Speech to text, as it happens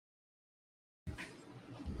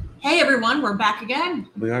Hey everyone, we're back again.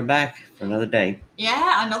 We are back for another day.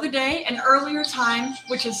 Yeah, another day, an earlier time,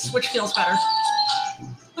 which feels better.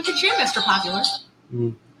 Look at you, Mr. Popular.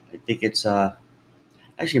 I think it's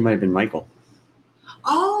actually it might have been Michael.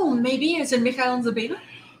 Oh, maybe is it Mikhail and Zabina?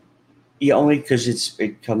 Yeah, only because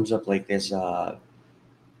it comes up like this that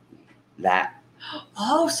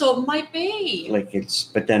Oh, so it might be.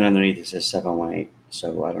 but then underneath it says 718.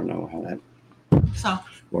 So I don't know how that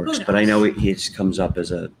works, who but I knows? know it comes up as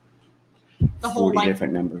The 40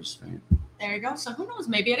 different numbers. Right? There you go. So who knows?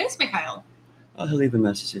 Maybe it is Mikhail. Oh, he'll leave a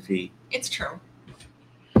message if he. It's true.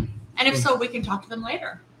 And if so, we can talk to them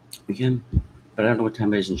later. We can, but I don't know what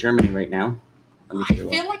time it is in Germany right now. I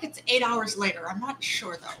feel like it's 8 hours later. I'm not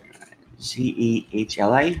sure though.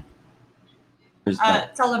 CEHLA?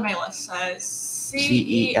 Telemalis.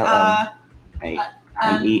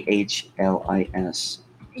 MEHLIS.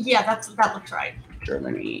 Yeah, that looks right.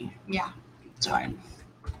 Germany. Yeah. Time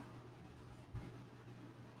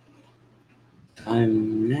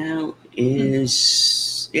now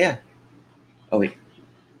is Oh wait.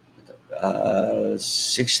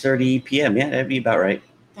 6:30 p.m. Yeah, that'd be about right.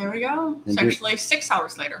 There we go. It's actually 6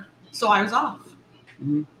 hours later. So I was off.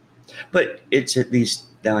 Mm-hmm. But it's at least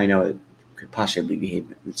now I know it could possibly be.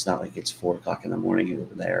 It's not like it's 4 o'clock in the morning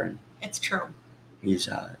over there. And it's true. He's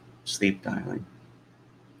sleep dialing.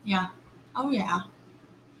 Yeah. Oh yeah.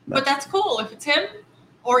 But that's cool if it's him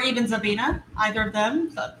or even Zabina, either of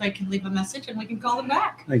them. They can leave a message and we can call them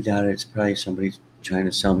back. I doubt it. It's probably somebody trying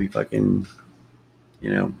to sell me fucking,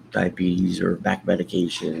 diabetes or back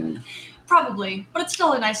medication. Probably, but it's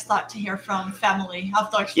still a nice thought to hear from family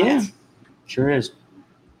of Deutschland. Yeah, sure is.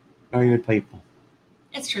 Very good people.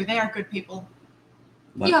 It's true. They are good people.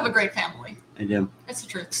 But you have a great family. I do. It's the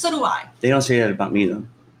truth. So do I. They don't say that about me, though.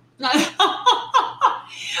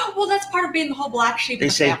 Well, that's part of being the whole black sheep of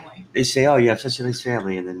the family. They say, oh, you have such a nice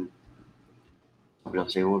family. And then somebody will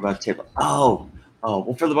say, well, what about Tim? Oh,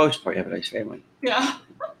 well, for the most part, you have a nice family. Yeah.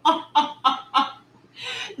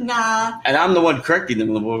 Nah. And I'm the one correcting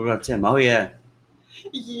them. What about Tim? Oh, yeah.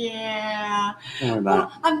 Yeah. Don't worry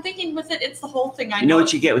about it. I'm thinking with it, it's the whole thing. You know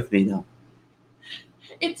what you get with me, though?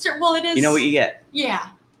 It is. You know what you get? Yeah.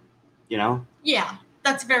 You know? Yeah,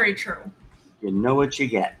 that's very true. You know what you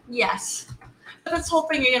get. Yes. But this whole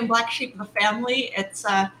thing, again, black sheep of the family, it's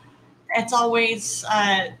always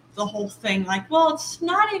the whole thing like, well, it's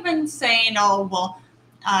not even saying, oh, well,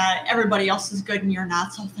 everybody else is good and you're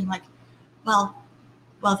not. Something like, well,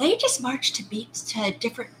 they just march to a beat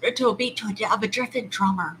of a different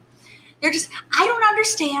drummer. They're just, I don't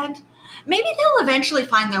understand. Maybe they'll eventually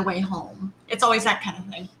find their way home. It's always that kind of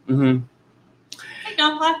thing. Mm-hmm. Hey,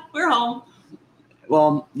 no, we're home.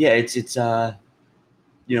 Well, yeah, it's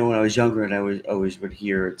when I was younger and I always would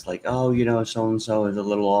hear it's like, oh, so-and-so is a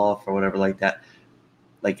little off or whatever like that.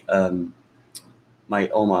 Like, my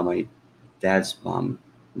Oma, my dad's mom,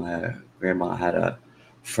 my grandma had a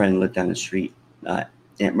friend lived down the street,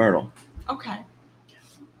 Aunt Myrtle. Okay.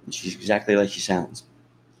 And she's exactly like she sounds.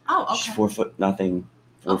 Oh, okay. She's 4 foot nothing,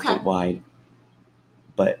 4 foot wide.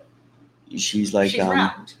 But she's like... She's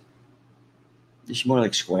round. She's more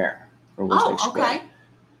like square. Or was like square. Okay.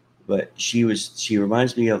 But she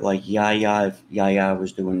reminds me of like Yaya if Yaya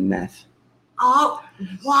was doing meth. Oh,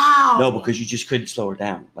 wow. No, because you just couldn't slow her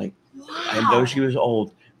down. Like, wow. I know she was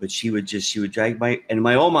old, but she would drag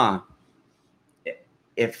my Oma,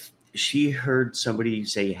 if she heard somebody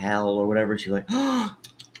say hell or whatever, she'd like, yeah.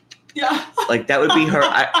 Like that would be her.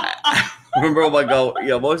 I remember Oma go,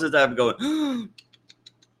 most of the time going,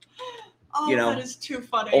 oh, that is too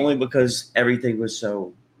funny. Only because everything was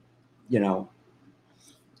so,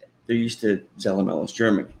 they're used to Zella-Mellis,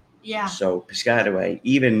 Germany. Yeah. So Piscataway,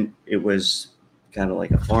 even it was kind of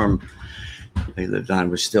like a farm they lived on,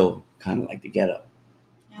 was still kind of like the ghetto.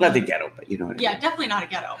 Yeah. Not the ghetto, but you know what I mean. Yeah, definitely not a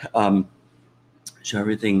ghetto. So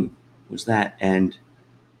everything was that. And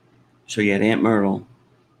so you had Aunt Myrtle,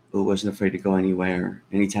 who wasn't afraid to go anywhere,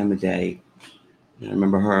 any time of day. And I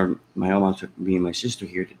remember my mom took me and my sister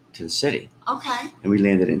here to the city. Okay. And we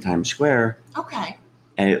landed in Times Square. Okay.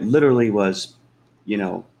 And it literally was,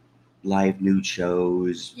 live nude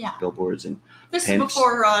shows, billboards, and this pimps. Is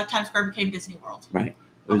before Times Square became Disney World. Right.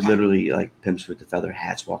 It was literally like pimps with the feather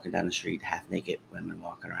hats walking down the street, half naked women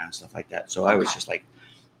walking around, stuff like that. So I was just like,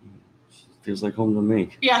 feels like home to me.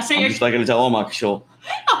 Yeah, so I'm just not going to tell Oma because she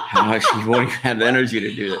won't have the energy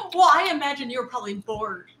to do that. Well, I imagine you were probably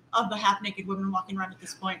bored of the half naked women walking around at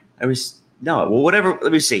this point. Whatever.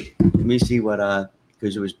 Let me see what,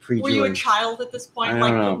 because it was pre-Jewish. Were you a child at this point?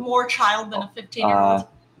 More child than a 15-year-old?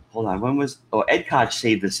 Hold on. Ed Koch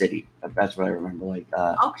saved the city. That's what I remember.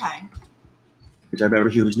 Okay. Because I remember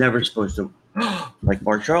he was never supposed to like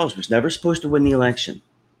Mark Charles was never supposed to win the election,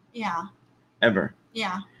 Yeah. ever.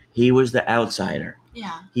 Yeah. He was the outsider.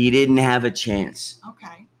 Yeah. He didn't have a chance.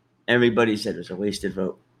 Okay. Everybody said it was a wasted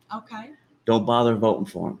vote. Okay. Don't bother voting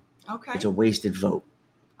for him. Okay. It's a wasted vote.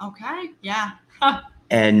 Okay. Yeah.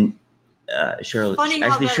 And Shirley, Funny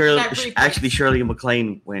how that replays. Shirley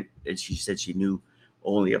MacLaine went, and she said she knew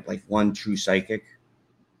only of like one true psychic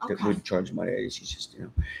that Okay. would charge money. She's just,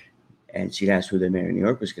 and she'd asked who the mayor of New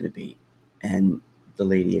York was going to be, and the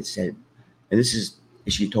lady had said, and this is,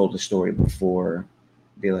 she told the story before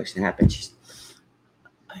the election happened. She's,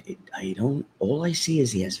 I don't. All I see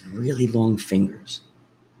is he has really long fingers.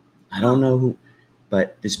 I don't know who,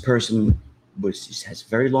 but this person just has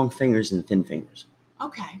very long fingers and thin fingers.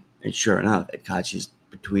 Okay. And sure enough, at Koch's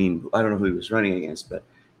between, I don't know who he was running against, but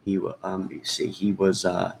he, you see, he was,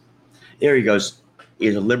 there he goes.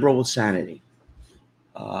 He's a liberal with sanity.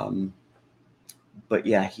 But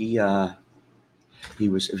yeah, it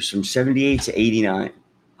was from 78 to 89.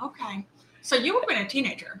 Okay. So you would have been a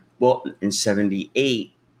teenager. Well, in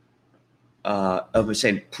 78, I was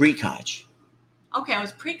saying pre-Koch. Okay, I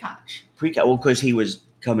was pre-Koch. Pre-Koch, well, because he was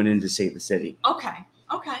coming in to save the city. Okay.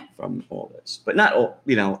 Okay. From all this, but not all,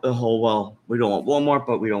 the whole, well, we don't want Walmart,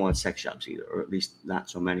 but we don't want sex shops either, or at least not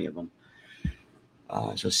so many of them.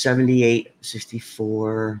 So 78,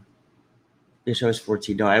 64, yes, I was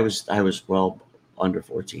 14. No, I was well under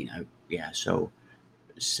 14. So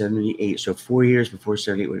 78, so 4 years before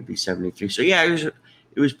 78 would be 73. So yeah,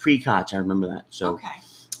 it was pre-Koch, I remember that. So, okay.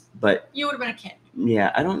 But you would have been a kid.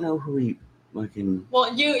 Yeah, I don't know who he fucking.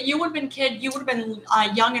 Well, you would have been kid. You would have been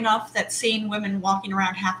young enough that seeing women walking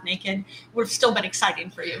around half naked would have still been exciting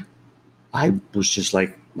for you. I was just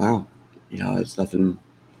like, wow, it's nothing.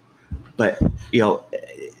 But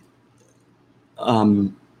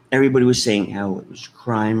everybody was saying how it was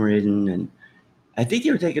crime ridden, and I think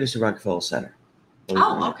they were taking us to Rockefeller Center.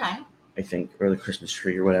 Oh, okay. I think, or the Christmas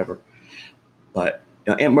tree or whatever. But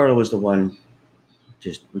Aunt Myrtle was the one.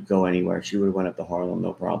 Just would go anywhere. She would have went up to Harlem,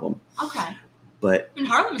 no problem. Okay. But in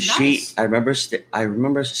Harlem is nice. I remember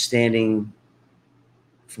standing.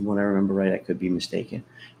 From what I remember, right, I could be mistaken.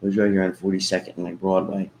 It was right here on 42nd and like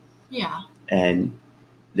Broadway. Yeah. And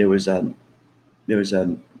there was what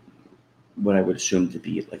I would assume to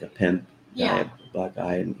be like a pimp. Yeah. A black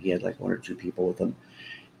guy, and he had like one or two people with him,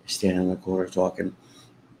 standing on the corner talking.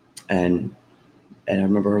 And I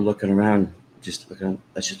remember her looking around, just looking.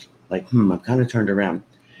 That's just. Like, I'm kind of turned around.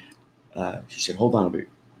 She said, "Hold on,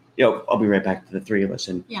 I'll be right back to the three of us."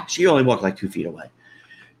 And she only walked like 2 feet away.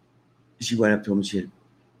 She went up to him and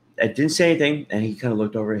I didn't say anything. And he kind of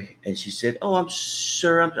looked over and she said, "Oh, I'm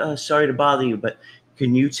sorry to bother you, but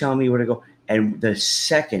can you tell me where to go?" And the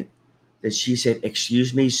second that she said,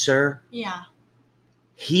 "Excuse me, sir,"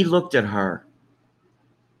 he looked at her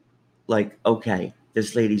like, "Okay,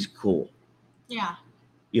 this lady's cool." Yeah.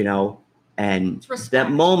 And that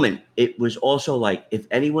moment, it was also like, if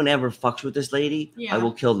anyone ever fucks with this lady, I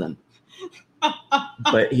will kill them.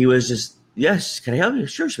 But he was just, "Yes, can I help you?"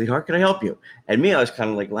 "Sure, sweetheart, can I help you?" And me, I was kind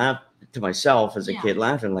of like laughing to myself as a kid,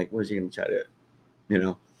 laughing like, "What is he going to try to,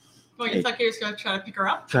 Well, you thought he was going to try to pick her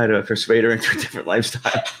up? Try to persuade her into a different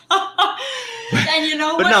lifestyle. And you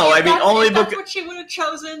know but what? no, if only if that's what she would have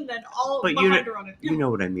chosen, then all behind her on it. You know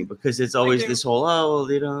what I mean? Because it's always this whole,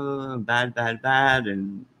 bad,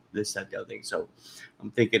 and this, that, the other thing. So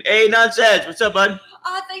I'm thinking, hey, Nonsense, what's up, bud?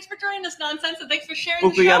 Thanks for joining us, Nonsense, and thanks for sharing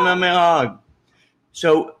the show. Hog.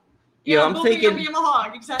 So, I'm thinking.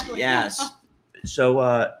 Exactly. Yes. So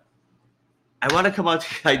I want to come out.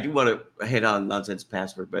 I do want to hit on Nonsense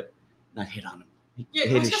password, but not hit on him. Hit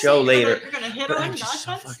his show later. You're gonna hit but on I'm just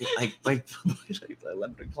Nonsense? so fucking, like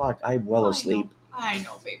 11 o'clock. I'm well asleep. I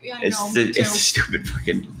know, baby. It's the stupid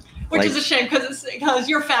fucking. Which is a shame because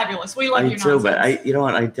you're fabulous. We love you, Nonsense. I do, but you know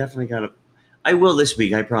what? I definitely gotta. I will this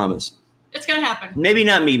week. I promise. It's gonna happen. Maybe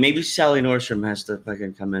not me. Maybe Sally Nordstrom has to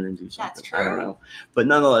fucking come in and do something. That's true. I don't know, but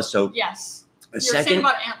nonetheless, so yes.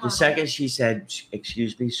 The second she said,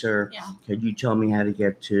 "Excuse me, sir, could you tell me how to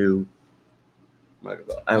get to?"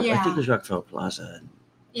 I think it was Rockefeller Plaza.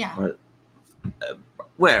 Yeah. Or,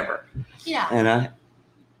 wherever. Yeah. And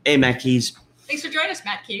hey, Matt Keys. Thanks for joining us,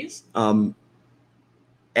 Matt Keys. And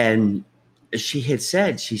she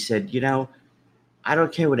said, I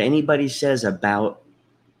don't care what anybody says about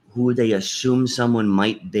who they assume someone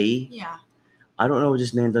might be. Yeah. I don't know what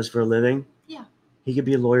this man does for a living. Yeah. He could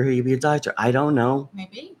be a lawyer. He could be a doctor. I don't know.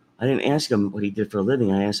 Maybe. I didn't ask him what he did for a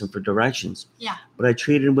living. I asked him for directions. Yeah. But I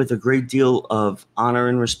treated him with a great deal of honor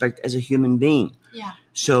and respect as a human being. Yeah.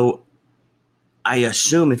 So I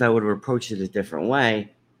assume if I would have approached it a different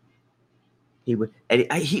way, He would, and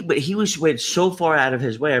but he went so far out of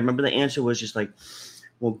his way. I remember the answer was just like,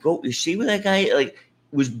 "Well, go. You see where that guy like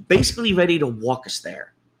was basically ready to walk us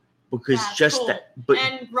there because That's just cool. that." But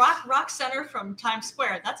And Rock Center from Times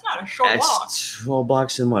Square, that's not a short walk. it's 12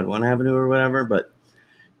 blocks in what, one avenue or whatever. But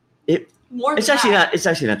it's actually not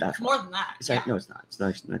that far. More than that. No, it's not. It's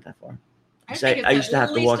not that far. I used to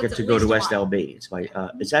have to walk it to go to West LB. It's by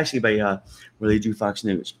it's actually by where they do Fox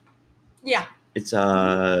News. Yeah. It's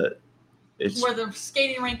where the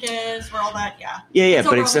skating rink is, where all that, yeah. Yeah,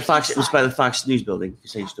 but it's the Fox. It's by the Fox News building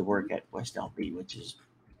because I used to work at West LB, which is,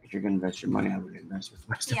 if you're going to invest your money, I would invest with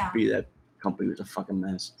West LB. That company was a fucking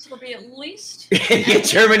mess. So it'll be at least. Yeah,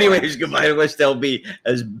 Germany was goodbye to West LB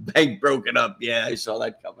as bank broken up. Yeah, I saw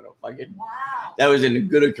that coming. Wow. That was in a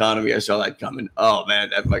good economy. I saw that coming. Oh man,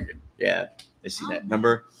 that fucking yeah. I see that.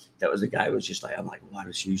 Remember, that was the guy who was just like, I'm like, why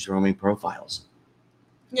does he use roaming profiles?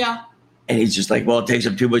 Yeah. And he's just like, well, it takes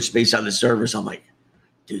up too much space on the server. So I'm like,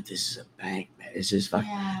 dude, this is a bank, man. This is fucking.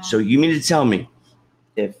 Yeah. So you mean to tell me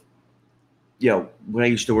if, when I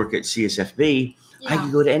used to work at CSFB, I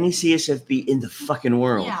could go to any CSFB in the fucking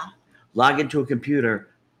world, log into a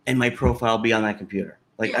computer, and my profile be on that computer.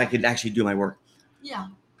 Like I could actually do my work. Yeah.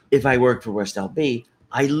 If I work for West LB,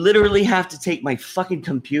 I literally have to take my fucking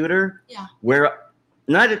computer,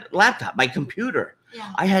 not a laptop, my computer.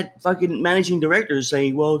 Yeah. I had fucking managing directors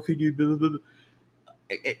saying, well, could you blah, blah, blah.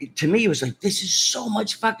 To me, it was like, this is so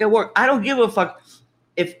much fucking work. I don't give a fuck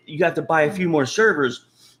if you have to buy a few more servers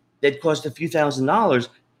that cost a few $1,000s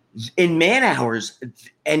in man hours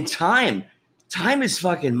and time. Time is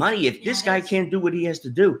fucking money. If this guy can't do what he has to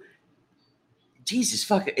do, Jesus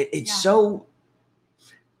fucking, it's so.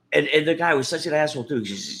 And the guy was such an asshole too. He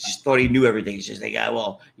just thought he knew everything. He's just like,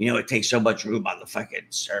 well, it takes so much room on the fucking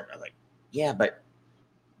server. I'm like, yeah, but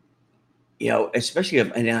especially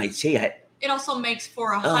in IT, it also makes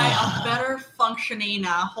for a better functioning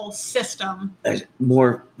whole system.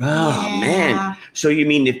 More, man. So you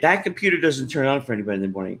mean if that computer doesn't turn on for anybody in the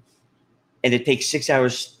morning, and it takes 6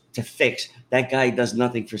 hours to fix, that guy does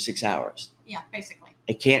nothing for 6 hours. Yeah, basically.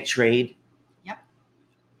 It can't trade.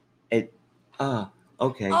 Yep.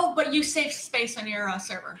 Okay. Oh, but you save space on your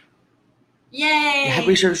server. Yay! How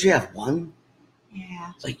many servers do you have? One?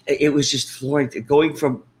 Yeah. Like it was just flooring, going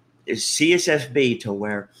from CSFB to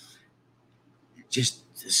where just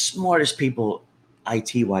the smartest people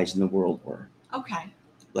IT-wise in the world were. Okay.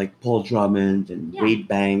 Like Paul Drummond and Wade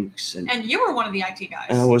Banks. And you were one of the IT guys.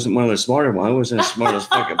 And I wasn't one of the smarter ones. I wasn't as smart as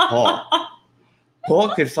fucking Paul.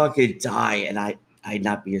 Paul could fucking die and I'd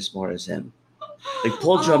not be as smart as him. Like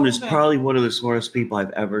Paul Drummond is probably one of the smartest people I've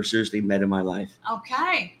ever seriously met in my life.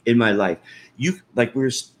 Okay. In my life. We're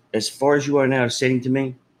as far as you are now sitting to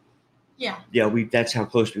me. Yeah. Yeah, that's how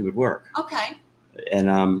close we would work. Okay.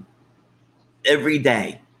 And every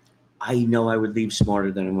day I know I would leave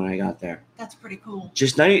smarter than him when I got there. That's pretty cool.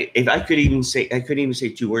 Just not if I couldn't even say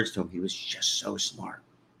 2 words to him. He was just so smart.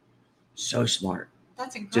 So smart.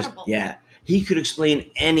 That's incredible. He could explain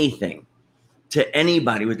anything to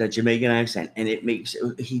anybody with that Jamaican accent, and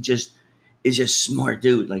he just is just smart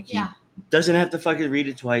dude. Like he doesn't have to fucking read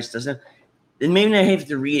it twice. And maybe not have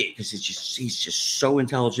to read it because he's just so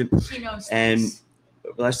intelligent. He knows. And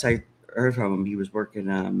last I heard from him, he was working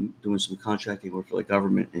doing some contracting work for the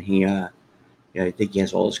government, and he I think he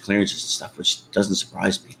has all his clearances and stuff, which doesn't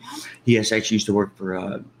surprise me. He actually used to work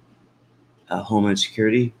for Homeland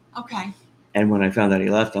Security. Okay. And when I found out he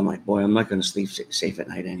left, I'm like, boy, I'm not going to sleep safe at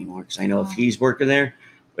night anymore because I know if he's working there,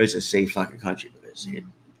 it's a safe fucking country because it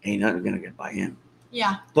ain't nothing going to get by him.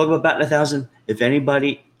 Yeah. Talk about batting 1,000. If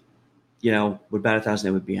anybody, would bat 1,000,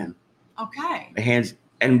 it would be him. Okay.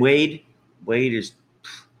 And Wade is,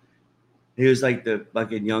 he was like the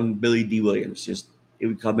fucking young Billy D. Williams. He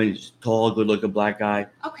would come in, just tall, good-looking black guy.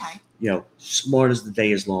 Okay. Smart as the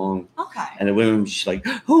day is long. Okay. And the women were just like,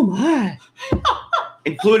 oh my.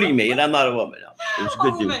 Including me, and I'm not a woman. No. It was a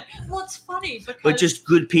good dude. Man. Well, it's funny because but just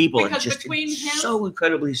good people, and just between him, so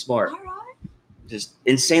incredibly smart. All right. Just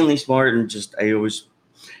insanely smart, and I always.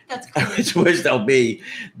 That's cool. It's always they'll be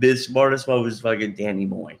the smartest one was fucking Danny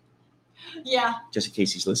Moy. Yeah. Just in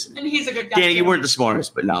case he's listening. And he's a good guy. Danny, you weren't the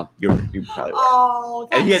smartest, but no, you probably were. Oh,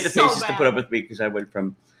 that's and he had the so patience bad. to put up with me because I went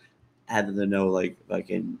from having to know like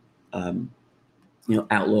in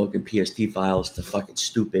Outlook and PST files to fucking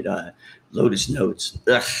stupid Lotus Notes.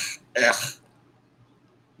 Ugh.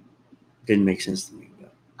 Didn't make sense to me.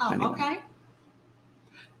 But anyway. Okay.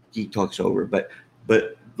 He talks over, but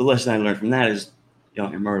the lesson I learned from that is,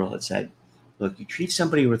 and Myrtle had said, look, you treat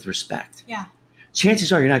somebody with respect. Yeah.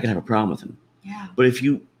 Chances are you're not going to have a problem with them. Yeah. But if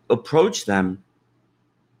you approach them,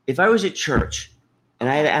 if I was at church And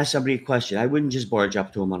I had to ask somebody a question. I wouldn't just barge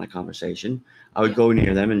up to them on a conversation. I would Yeah. go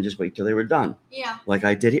near them and just wait till they were done. Yeah. Like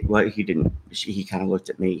I did it. Well, he didn't. He kind of looked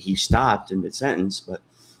at me. He stopped in mid-sentence,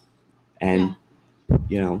 and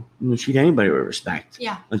you know, I'm gonna treat anybody with respect.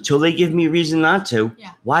 Yeah. Until they give me a reason not to.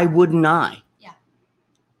 Yeah. Why wouldn't I? Yeah.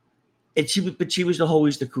 And she was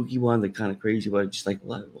always the kooky one, the kind of crazy one. Just like,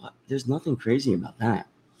 what? There's nothing crazy about that.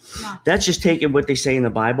 No. That's just taking what they say in the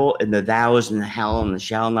Bible and the thous and the hell and the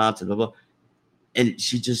shall nots and blah blah. And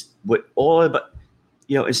she just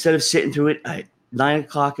instead of sitting through it at 9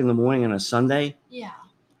 o'clock in the morning on a Sunday. Yeah.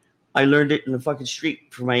 I learned it in the fucking street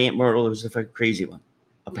from my Aunt Myrtle. It was the fucking crazy one,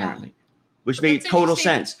 apparently, which made total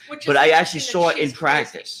sense. But I actually saw it in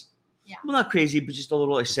practice. Yeah. Well, not crazy, but just a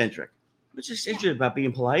little eccentric. But just interested about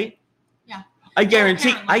being polite. Yeah. I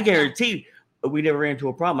guarantee we never ran into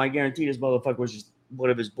a problem. I guarantee this motherfucker was just one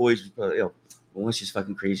of his boys. Well, once she's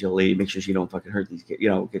fucking crazy old lady, make sure she don't fucking hurt these kids.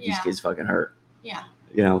 Get these kids fucking hurt. Yeah.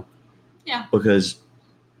 Yeah. Because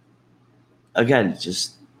again,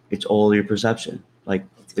 it's all your perception. Like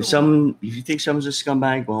if you think someone's a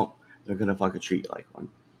scumbag, well, they're gonna fucking treat you like one.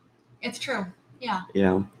 It's true. Yeah.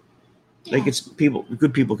 Like it's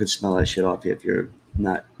good people could smell that shit off you if you're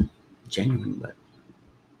not genuine. But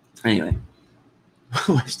anyway,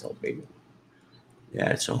 we're still big. Yeah,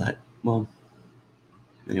 it's all that. Well,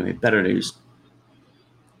 anyway, better news.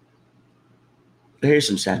 Here's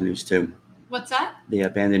some sad news too. What's that? The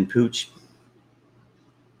abandoned pooch.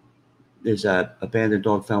 There's a abandoned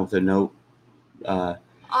dog found with a note.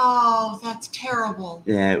 Oh, that's terrible.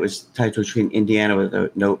 Yeah, it was tied to a tree in Indiana with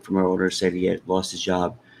a note from our owner said he had lost his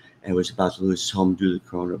job and was about to lose his home due to the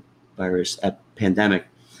coronavirus pandemic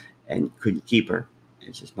and couldn't keep her.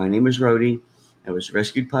 It says, my name is Rhodey. I was a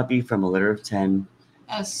rescued puppy from a litter of 10.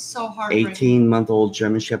 That is so heartbreaking. 18-month-old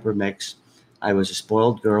German Shepherd mix. I was a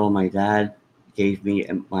spoiled girl. My dad gave me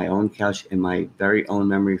my own couch and my very own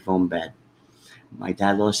memory foam bed. My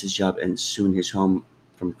dad lost his job and soon his home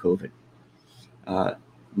from COVID.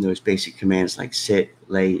 Those basic commands like sit,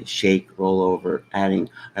 lay, shake, roll over, adding,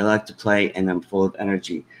 I like to play and I'm full of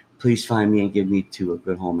energy. Please find me and give me to a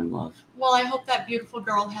good home and love. Well, I hope that beautiful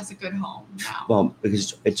girl has a good home now. Well,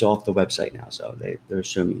 because it's off the website now, so they're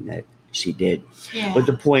assuming that she did. Yeah. But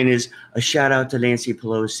the point is, a shout out to Nancy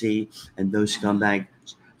Pelosi and those scumbags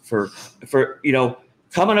for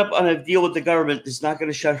coming up on a deal with the government that's not going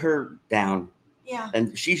to shut her down. Yeah.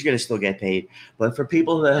 And she's going to still get paid. But for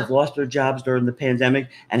people that have lost their jobs during the pandemic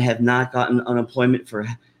and have not gotten unemployment for,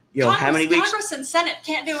 how many weeks? Congress and Senate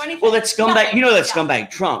can't do anything. Well, that scumbag, scumbag,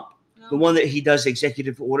 Trump, the one that he does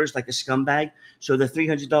executive orders like a scumbag. So the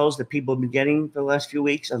 $300 that people have been getting for the last few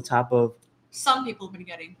weeks on top of. Some people have been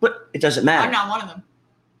getting. But it doesn't matter. I'm not one of them.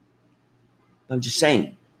 I'm just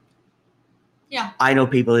saying. Yeah. I know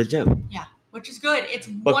people that do. Yeah, which is good. It's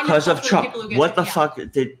because of Trump. People who get what the fuck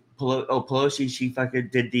did Pelosi? She fucking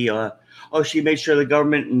did the. She made sure the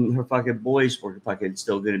government and her fucking boys were fucking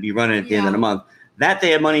still going to be running at the end of the month. That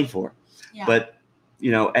they had money for. Yeah. But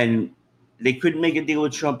and they couldn't make a deal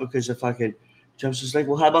with Trump because of fucking. Trump's just like,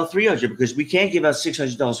 well, how about $300? Because we can't give out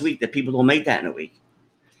 $600 a week. That people don't make that in a week.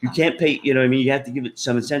 You can't pay, you have to give it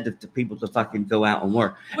some incentive to people to fucking go out and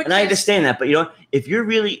work. And I understand that, but if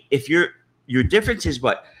your difference is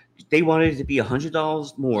what they wanted it to be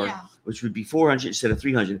 $100 more, which would be $400 instead of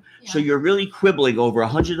 $300. Yeah. So you're really quibbling over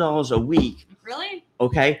 $100 a week. Really?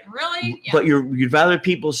 Okay. Really? Yeah. But you'd rather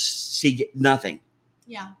people see nothing.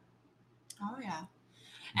 Yeah. Oh yeah.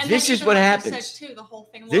 And this is what happens. Said too, the whole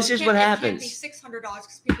thing. This is what happens. It can't be $600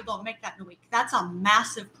 because people don't make that in a week. That's a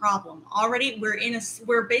massive problem. Already,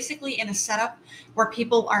 we're basically in a setup where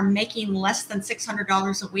people are making less than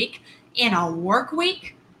 $600 a week in a work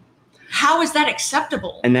week. How is that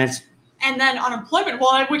acceptable? And then unemployment.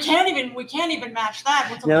 Well, we can't even match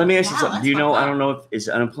that. Now let me ask you something. Do you know? I don't know if is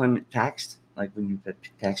unemployment taxed? Like when you put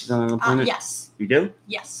taxes on unemployment? Yes. You do?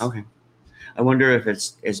 Yes. Okay. I wonder if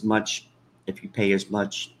it's as much. If you pay as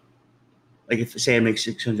much, like if say I make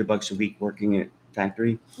 $600 a week working at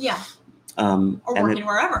factory, or working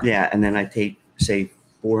wherever, and then I take say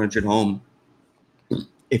 $400 home.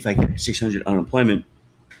 If I get $600 unemployment,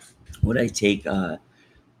 would I take? I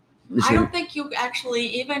don't think you actually,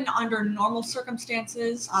 even under normal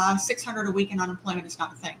circumstances, $600 a week in unemployment is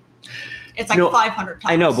not a thing. It's like 500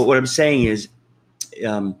 times. I know, but what I'm saying is,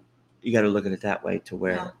 you got to look at it that way to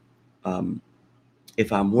where.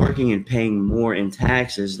 If I'm working and paying more in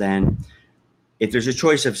taxes, then if there's a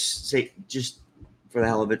choice of, say, just for the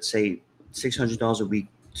hell of it, say $600 a week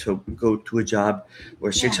to go to a job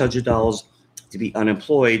or $600 to be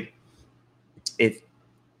unemployed, if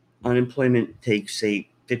unemployment takes, say,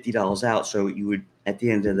 $50 out, so you would at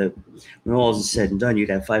the end of when all is said and done, you'd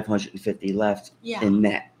have 550 left Yeah. in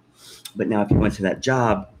net. But now, if you went to that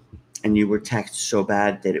job and you were taxed so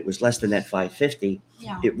bad that it was less than that 550,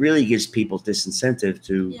 Yeah. it really gives people disincentive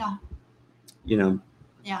to, Yeah. you know.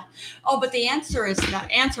 Yeah. Oh, but the answer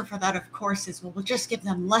for that, of course, is we'll just give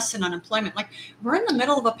them less in unemployment. Like, we're in the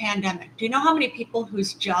middle of a pandemic. Do you know how many people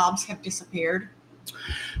whose jobs have disappeared?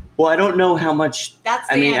 Well, I don't know how much. That's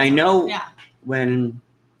the I mean, answer. I know Yeah. when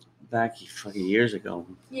back fucking years ago,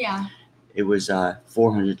 Yeah. it was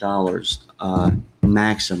 $400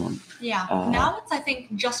 maximum. Yeah. Now it's, I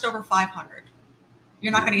think, just over 500.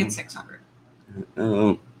 You're not going to get 600.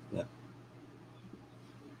 Oh. Yeah.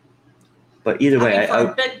 But either way, for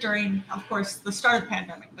a bit during, of course, the start of the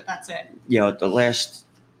pandemic, but that's it. You know,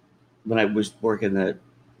 when I was working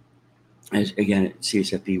again at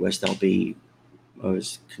CSFB West LB, I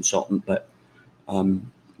was consultant, but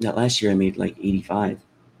that last year I made like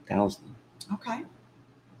 85,000. Okay.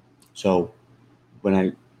 So when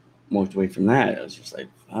I walked away from that, I was just like,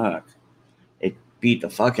 fuck. It beat the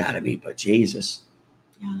fuck out of me, but Jesus.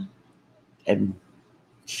 Yeah. And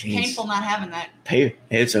geez, painful not having that.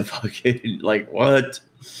 It's a fucking, like, what?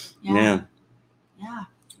 Yeah.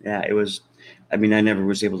 Yeah, it was. I mean, I never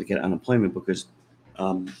was able to get unemployment because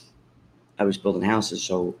I was building houses,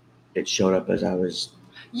 so it showed up as I was.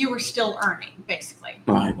 You were still earning, basically.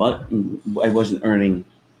 Right, but I wasn't earning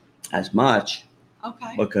as much.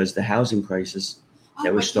 Okay. Because the housing crisis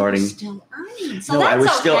that was starting. You were still earning. So no, that's I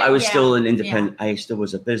was okay. still an independent. Yeah. I still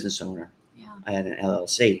was a business owner. Yeah. I had an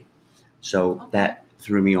LLC, so that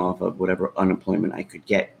threw me off of whatever unemployment I could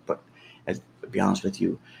get. But to be honest with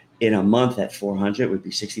you, in a month at 400 would be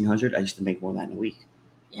 1,600. I used to make more than that in a week.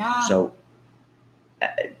 Yeah. So,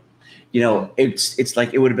 it's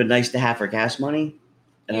like it would have been nice to have for gas money.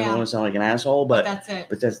 And I don't want to sound like an asshole, but that's it.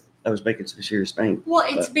 But I was making some serious pain. Well,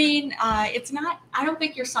 it's not, I don't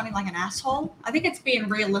think you're sounding like an asshole. I think it's being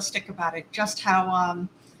realistic about it. Just how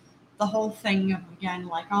the whole thing of, again,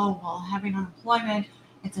 like, having unemployment,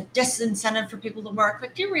 it's a disincentive for people to work.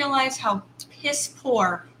 But do you realize how piss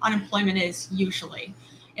poor unemployment is usually?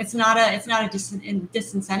 It's not a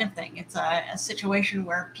disincentive thing. It's a situation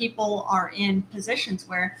where people are in positions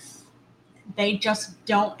where they just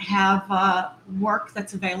don't have work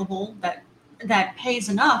that's available that pays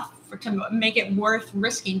enough to make it worth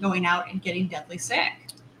risking going out and getting deadly sick.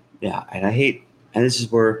 Yeah, and I hate, and this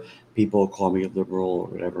is where people call me a liberal or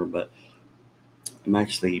whatever, but I'm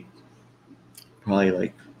actually probably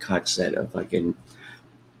like Cut said, a fucking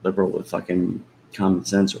liberal with fucking common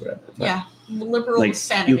sense or whatever. But yeah, liberal with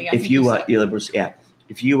sanity. If you liberals, yeah,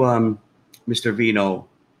 if you Mr. Vino.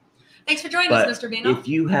 Thanks for joining us, Mr. Vino. If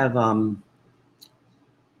you have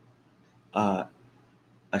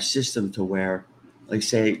a system to where, like,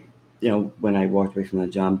 say, when I walked away from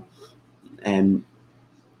that job and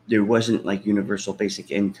there wasn't like universal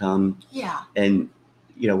basic income. Yeah. And,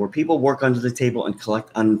 where people work under the table and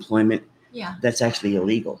collect unemployment. Yeah. That's actually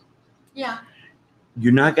illegal. Yeah.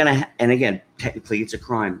 You're not going to, and again, technically it's a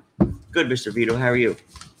crime. Good, Mr. Vito. How are you?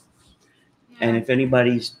 Yeah. And if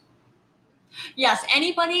anybody's. Yes,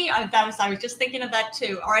 anybody, I was just thinking of that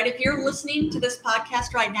too. All right, if you're listening to this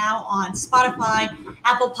podcast right now on Spotify,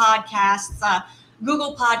 Apple Podcasts,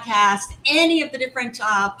 Google Podcasts, any of the different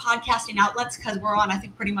podcasting outlets, because we're on, I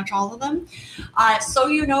think, pretty much all of them. So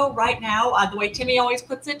right now, the way Timmy always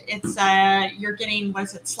puts it, it's you're getting,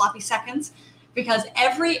 sloppy seconds. Because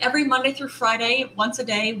every Monday through Friday, once a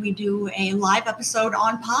day, we do a live episode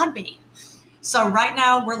on Podbean. So right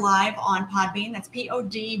now we're live on Podbean. That's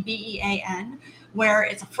Podbean, where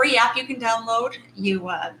it's a free app you can download.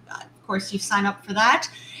 You, of course, you sign up for that,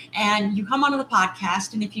 and you come onto the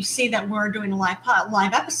podcast. And if you see that we're doing a live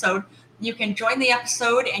episode, you can join the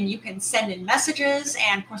episode and you can send in messages.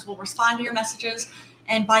 And of course, we'll respond to your messages.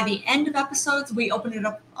 And by the end of episodes, we open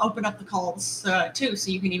up the calls too,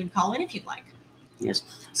 so you can even call in if you'd like. Yes.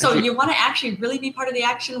 So you want to actually really be part of the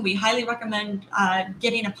action, we highly recommend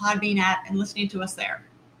getting a Podbean app and listening to us there.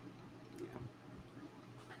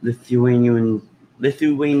 Lithuanian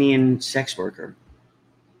sex worker.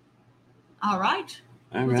 All right.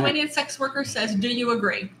 Lithuanian sex worker says, do you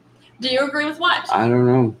agree? Do you agree with what? I don't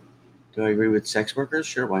know. Do I agree with sex workers?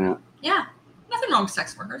 Sure, why not? Yeah. Nothing wrong with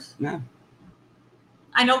sex workers. No.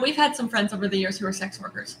 I know we've had some friends over the years who are sex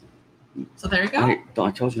workers. So there you go.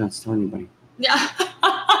 I told you not to tell anybody. Yeah.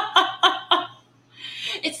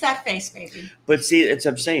 It's that face, baby. But see,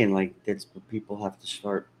 I'm saying, like, that's what people have to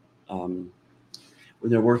start when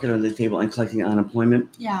they're working on the table and collecting unemployment.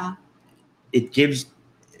 Yeah. It gives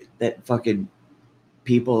that fucking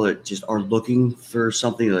people that just are looking for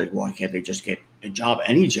something like, why can't they just get a job,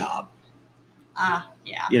 any job?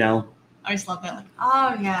 Yeah. I always love that. Like,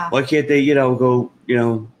 oh yeah. Why can't they, go,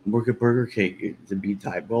 work at Burger King to be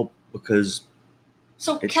type? Well, because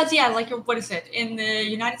So, Kezia, like, what is it? In the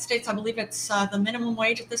United States, I believe it's the minimum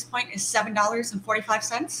wage at this point is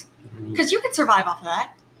 $7.45. Because you could survive off of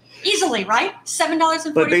that easily, right?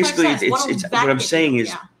 $7.45. But basically, it's what I'm saying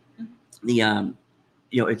is yeah.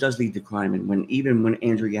 it does lead to crime. And even when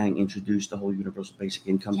Andrew Yang introduced the whole universal basic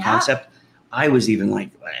income Yeah. concept, I was even like,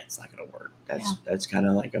 well, it's not going to work. That's kind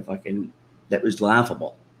of like that was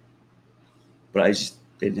laughable. But I just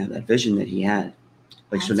didn't have that vision that he had.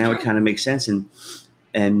 Like, so now it kind of makes sense.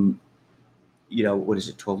 And what is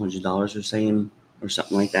it, $1,200 or saying, or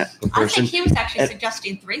something like that per person? I think he was actually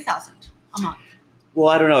suggesting $3,000 a month. Well,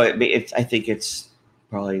 I don't know. I think it's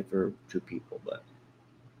probably for two people, but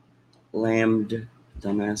lambed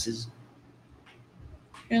dumbasses.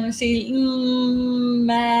 And let's see,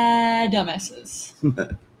 mad dumbasses.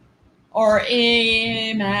 Or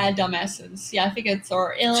mad dumbasses. Yeah, I think it's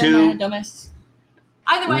or mad dumbasses.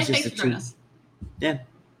 Either way, thanks for joining us. Yeah.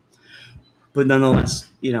 But nonetheless,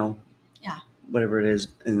 yeah, whatever it is,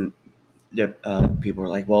 and people are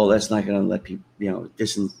like, well, that's not going to let people,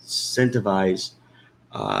 disincentivize,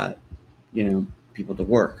 people to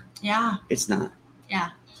work. Yeah. It's not. Yeah.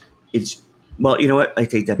 It's, well, you know what? I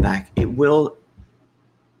take that back. It will,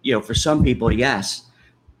 for some people, yes,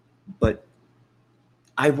 but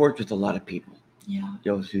I've worked with a lot of people. Yeah.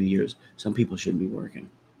 Through the years. Some people shouldn't be working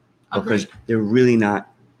Agreed. because they're really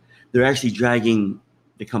not. They're actually dragging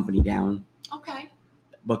the company down. Okay.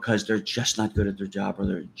 Because they're just not good at their job, or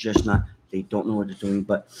they don't know what they're doing.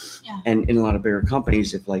 But yeah. And in a lot of bigger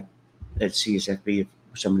companies, if like at CSFB, if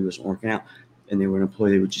somebody wasn't working out and they were an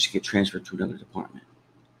employee, they would just get transferred to another department.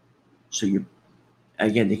 So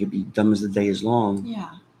they could be dumb as the day is long. Yeah.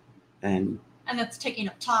 And that's taking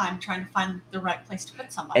up time trying to find the right place to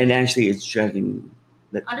put somebody. And actually, it's dragging.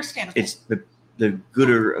 Understandable. It's the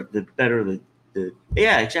gooder, the better, the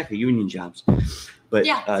yeah, exactly, union jobs. But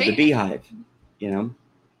the beehive, Yeah.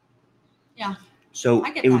 So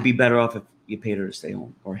it would be better off if you paid her to stay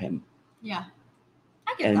home, or him. Yeah.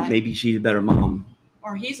 I get that. And maybe she's a better mom.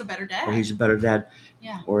 Or he's a better dad. Or he's a better dad.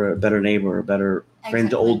 Yeah. Or a better neighbor, or a better friend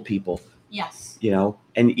to old people. Yes.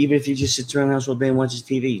 And even if he just sits around the house all day and watches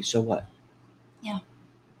TV, so what? Yeah.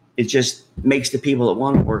 It just makes the people that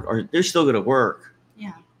want to work, or they're still going to work.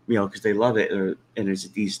 Yeah. Because they love it, and it's a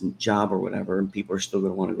decent job or whatever, and people are still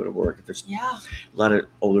going to want to go to work. If there's a lot of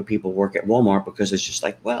older people work at Walmart because it's just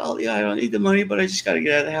like, well, yeah, I don't need the money, but I just got to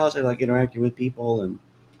get out of the house. I like interacting with people. And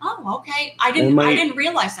oh, okay. I didn't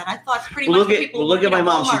realize that. I thought pretty much people look at my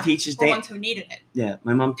mom. Walmart She teaches dance. The ones who needed it. Yeah,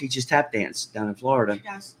 my mom teaches tap dance down in Florida. She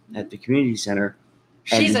does. At the community center.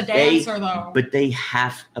 She's a dancer, though. But they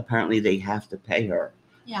have to pay her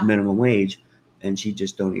minimum wage, and she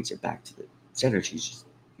just donates it back to the center. She's just,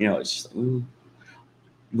 it's just like,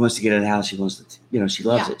 she wants to get out of the house. She wants to, she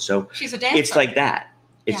loves it. So she's a dancer. It's like that.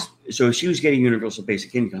 So if she was getting universal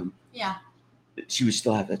basic income, she would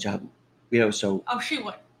still have that job, so. Oh, she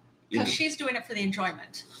would. Because she's doing it for the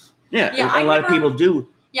enjoyment. Yeah, a lot of people do.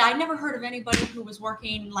 Yeah, I never heard of anybody who was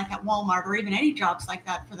working like at Walmart, or even any jobs like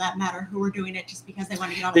that for that matter, who were doing it just because they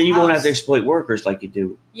wanted to get out of the house. Then you won't have to exploit workers like you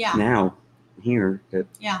do now here.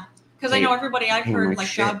 Because I know everybody I've heard like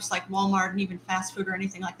jobs like Walmart and even fast food or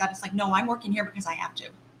anything like that. It's like, no, I'm working here because I have to.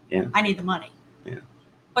 Yeah. I need the money. Yeah.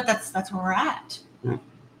 But that's where we're at. Yeah.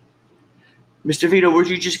 Mr. Vito, where'd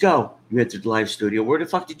you just go? You entered the live studio. Where the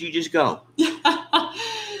fuck did you just go?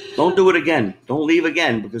 Don't do it again. Don't leave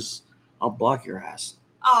again, because I'll block your ass.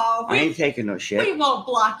 Oh, I ain't taking no shit. We won't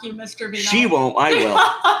block you, Mr. Vito. She won't.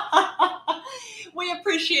 I will. We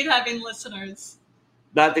appreciate having listeners.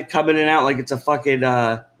 Not to come in and out like it's a fucking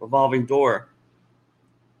revolving door.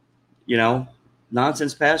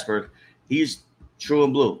 Nonsense password. He's true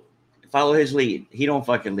and blue. Follow his lead. He don't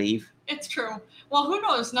fucking leave. It's true. Well, who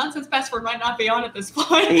knows? Nonsense password might not be on at this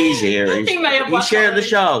point. He's here. He may have He shared the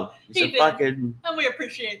show. He did. And we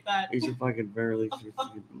appreciate that. He's a fucking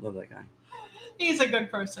love that guy. He's a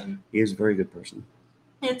good person. He is a very good person.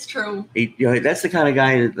 It's true. That's the kind of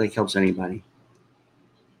guy that like helps anybody.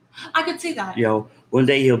 I could see that. One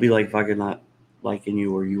day he'll be like fucking not liking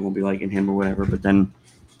you, or you won't be liking him or whatever. But then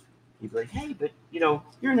he'll be like, hey, but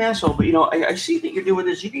you're an asshole. But I see that you're doing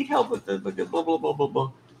this. You need help with the blah blah blah blah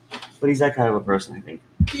blah. But he's that kind of a person, I think.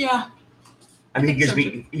 Yeah. I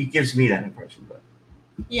mean, he gives me that impression, but.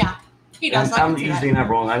 Yeah, he does. I'm usually not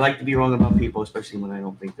wrong. I like to be wrong about people, especially when I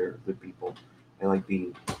don't think they're good people. I like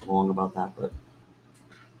being wrong about that, but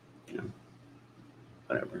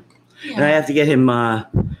whatever. Yeah. And I have to get him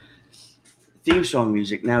theme song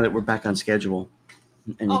music now that we're back on schedule,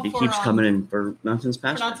 and he keeps coming in for Nonsense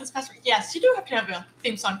Password. For Nonsense Password, yes, you do have to have a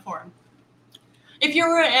theme song for him. If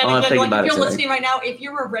you're listening right now, if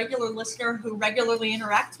you're a regular listener who regularly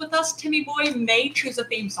interacts with us, Timmy Boy may choose a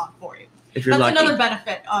theme song for you. If you're That's lucky. another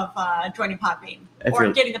benefit of joining Podbean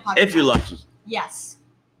or getting the Podbean. If you're lucky. Yes.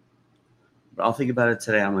 But I'll think about it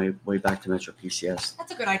today on my way back to Metro PCS.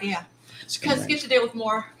 That's a good idea. Because you get to deal with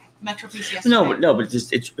more Metro PCS. No, but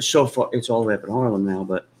it's so far. It's all the way up in Harlem now.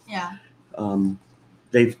 But yeah,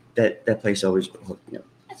 that place always hooked me up.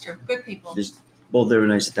 That's true. Good people. They were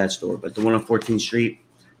nice at that store, but the one on 14th Street,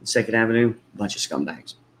 and 2nd Avenue, a bunch of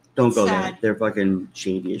scumbags. Don't go there. They're fucking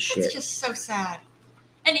shady as shit. It's just so sad.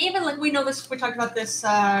 And even like we know this, we talked about this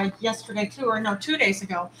yesterday too, or no, 2 days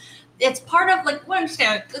ago. It's part of like we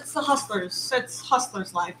understand it's the hustlers. It's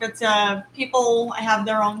hustlers' life. It's people have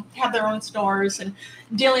their own stores and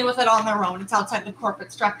dealing with it on their own. It's outside the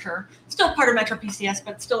corporate structure. Still part of Metro PCS,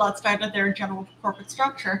 but still outside of their general corporate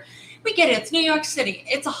structure. We get it. It's New York City.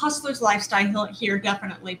 It's a hustler's lifestyle here,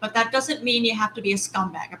 definitely. But that doesn't mean you have to be a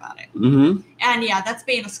scumbag about it. Mm-hmm. And yeah, that's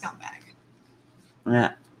being a scumbag.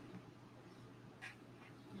 Yeah.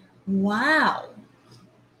 Wow.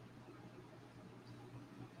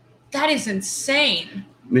 That is insane.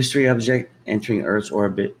 Mystery object entering Earth's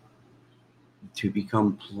orbit to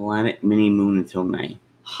become planet mini-moon until May.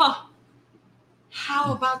 Huh.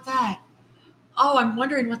 How about that? Oh, I'm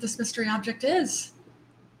wondering what this mystery object is.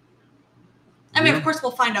 I mean, of course,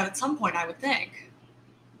 we'll find out at some point, I would think.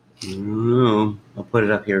 I don't know. I'll put it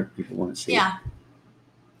up here if people want to see it. Yeah.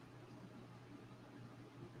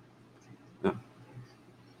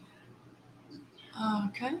 Oh.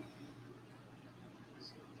 Okay.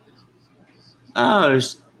 Oh,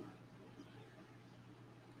 there's...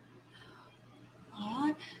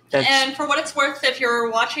 And for what it's worth, if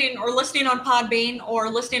you're watching or listening on Podbean or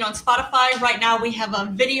listening on Spotify, right now we have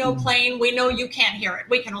a video playing. We know you can't hear it.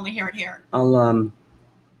 We can only hear it here. I'll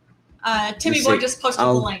Timmy Boy just posted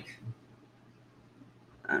the link.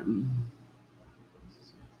 I'm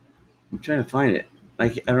trying to find it. I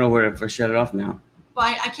don't know where to shut it off now. Well,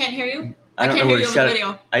 I can't hear you. I can't hear you on the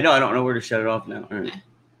video. I know. I don't know where to shut it off now. All right. Okay.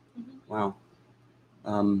 Mm-hmm. Wow.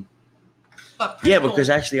 But yeah, cool. because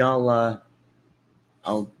actually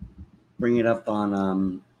I'll bring it up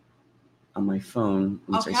on my phone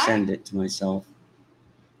once I send it to myself.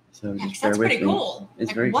 So just bear with me. That's pretty cool.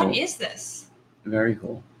 It's very cool. What is this? Very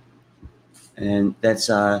cool. And that's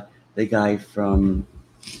the guy from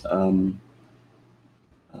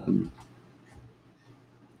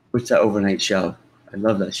what's that overnight show? I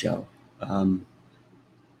love that show.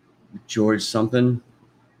 George something.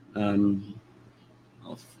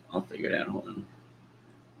 I'll figure it out. Hold on.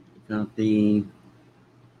 Got the...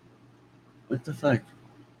 What the fuck?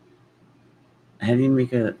 How do you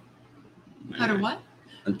make a... How to what?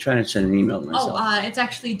 I'm trying to send an email to myself. Oh, it's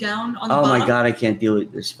actually down on the bottom. Oh my god, I can't deal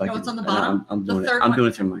with this fucking... No, it's on the bottom? I'm doing The it. I'm doing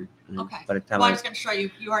it through mine. Okay. By the time well, I was going to show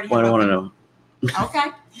you. You already have I don't want to know.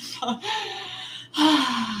 Okay.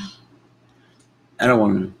 I don't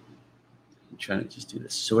want to know. I'm trying to just do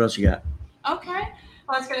this. So what else you got? Okay.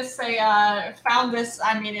 Well, I was going to say, found this.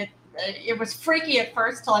 I mean, it was freaky at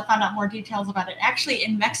first till I found out more details about it. Actually,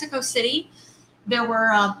 in Mexico City, there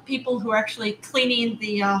were people who were actually cleaning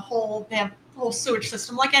the whole sewage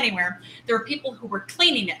system, like anywhere. There were people who were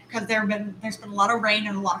cleaning it because there's been a lot of rain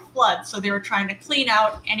and a lot of flood. So they were trying to clean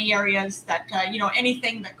out any areas that,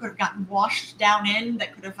 anything that could have gotten washed down in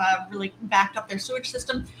that could have really backed up their sewage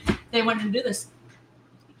system. They went and do this.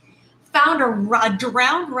 Found a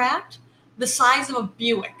drowned rat the size of a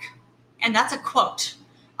Buick. And that's a quote.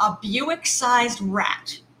 A Buick-sized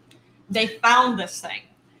rat. They found this thing.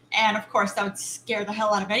 And, of course, that would scare the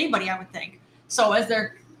hell out of anybody, I would think. So as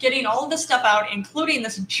they're getting all of this stuff out, including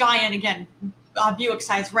this giant, again,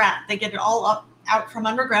 Buick-sized rat, they get it all out from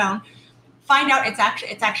underground, find out it's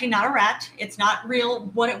actually not a rat. It's not real.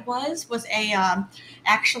 What it was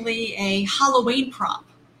actually a Halloween prop.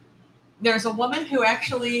 There's a woman who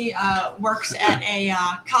actually works at a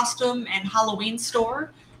costume and Halloween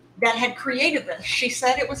store that had created this. She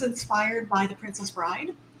said it was inspired by The Princess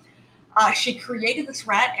Bride. She created this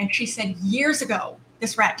rat, and she said years ago,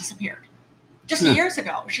 this rat disappeared. Just years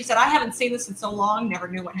ago. She said, I haven't seen this in so long, never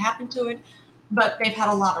knew what happened to it. But they've had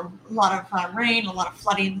a lot of rain, a lot of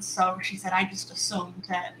flooding. So she said, I just assumed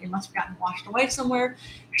that it must have gotten washed away somewhere.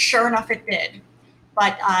 Sure enough, it did.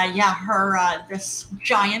 But this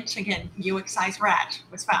giant, again, Buick-sized rat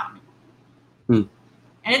was found. And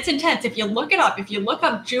it's intense. If you look it up, if you look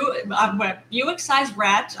up Buick-sized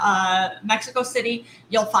rat, Mexico City,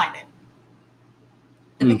 you'll find it.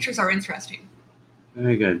 The pictures are interesting.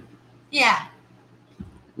 Very good. Yeah.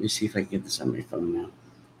 Let me see if I can get this on my phone now.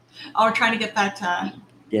 Oh, we're trying to get that.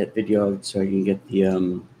 Video so I can get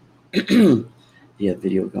the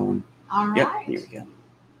video going. All Yep, right. here we go.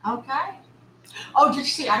 Okay. Oh, did you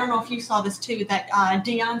see? I don't know if you saw this too. That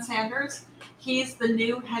Deion Sanders, he's the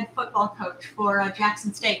new head football coach for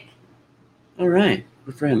Jackson State. All right,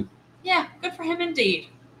 good for him. Yeah, good for him indeed.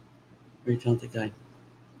 Very talented guy.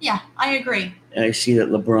 Yeah, I agree. And I see that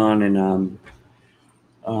LeBron and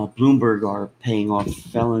Bloomberg are paying off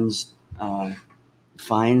felons'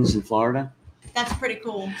 fines in Florida. That's pretty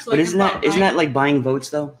cool. So But they isn't can that vote, isn't right? that like buying votes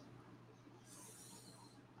though?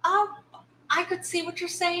 I could see what you're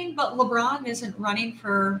saying, but LeBron isn't running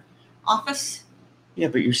for office. Yeah,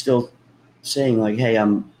 but you're still saying like, hey,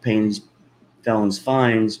 I'm paying these felons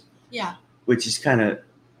fines, Yeah. which is kind of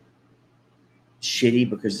shitty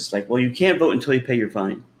because it's like, well, you can't vote until you pay your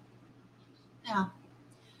fine. Yeah.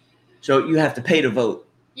 So you have to pay to vote.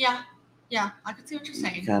 Yeah. Yeah. I could see what you're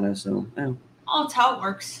saying. Kind of. So, oh, Oh, that's how it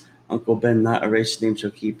works. Uncle Ben, not erase his name,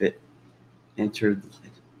 so keep it. Entered.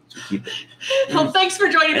 So keep it. Well, thanks for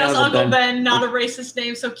joining Yeah, us, Uncle Uncle Ben. Ben. Not a racist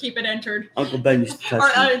name, so keep it entered. Uncle Ben used to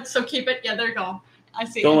touch Or me. so keep it. Yeah, there you go. I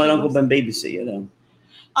see. Don't let Uncle Ben babysit you, though.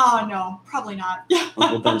 Oh no, probably not.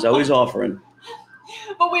 Uncle Ben's always offering.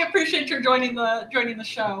 But we appreciate your joining the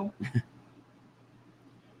show.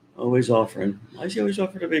 Always offering. Why is he always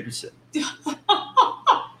offering to babysit?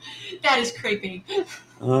 That is creepy.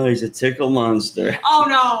 Oh, he's a tickle monster. Oh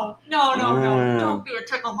no. No. Ah. Don't be a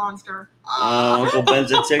tickle monster. Uncle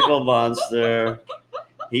Ben's a tickle monster.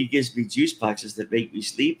 He gives me juice boxes that make me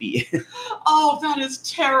sleepy. Oh, that is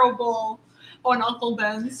terrible. Oh, and Uncle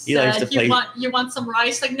Ben He likes to said, play- you want some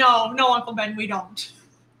rice? Like, no, Uncle Ben, we don't.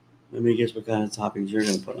 Let me guess what kind of toppings you're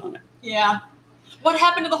going to put on it. Yeah. What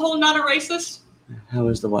happened to the whole not a racist? How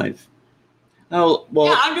is the wife? Oh, well,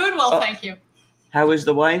 Yeah, I'm doing well, thank you. how is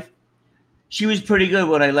the wife? She was pretty good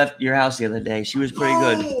when I left your house the other day. She was pretty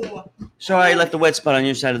good. Oh. Sorry I left the wet spot on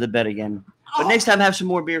your side of the bed again. But Oh, next time, have some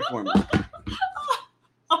more beer for me.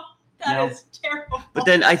 that No. is terrible. But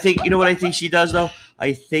then I think, you know what I think she does, though?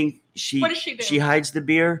 I think What does she do? she hides the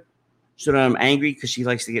beer so that I'm angry because she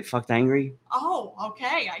likes to get fucked angry. Oh,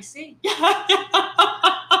 okay, I see.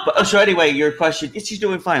 But, so anyway, your question, she's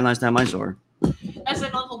doing fine last time I saw her. As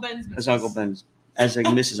in Uncle Ben's As business. Uncle Ben's. As like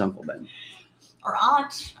Mrs. Uncle Ben. Or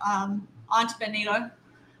Aunt, Aunt Benita.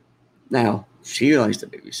 Now, she likes to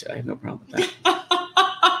babysit. I have no problem with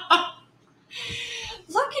that.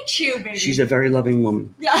 Look at you, baby. She's a very loving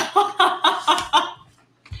woman. Yeah.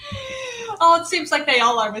 Oh, it seems like they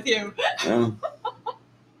all are with you. Well,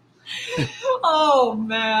 Oh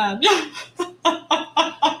man.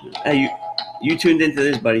 hey, you tuned into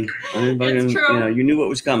this, buddy. It's true. You knew what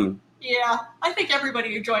was coming. Yeah, I think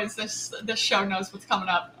everybody who joins this show knows what's coming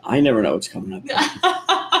up. I never know what's coming up.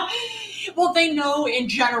 Well, they know in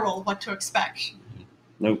general what to expect.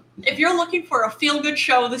 Nope. If you're looking for a feel-good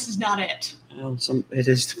show, this is not it. Well, it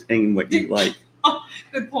is depending what you like.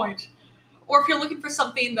 Good point. Or if you're looking for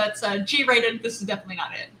something that's G-rated, this is definitely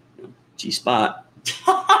not it. G-spot.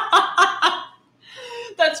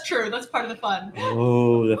 That's true. That's part of the fun.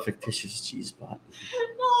 Oh, the fictitious G-spot.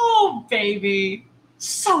 Oh, baby.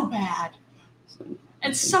 So bad.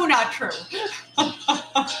 And so not true.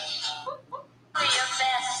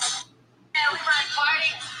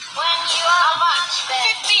 How much?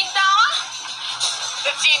 $15? $15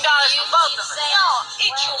 for both of us. No,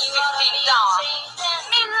 each you $15.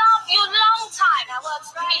 Me love you long time.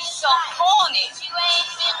 Me so horny. $15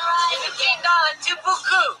 to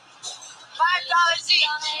buku. $5 each.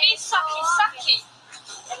 Me sucky.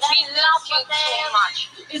 Me love you too much.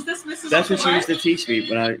 Is this Mrs. That's what Uncle she used Ben? to teach me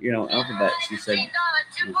when I, alphabet. She said, $15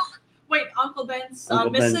 to buku. Wait, Uncle Ben's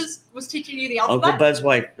Uncle Mrs. Ben's- was teaching you the alphabet? Uncle Ben's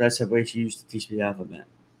wife, that's the way she used to teach me the alphabet.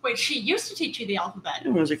 Wait, she used to teach you the alphabet.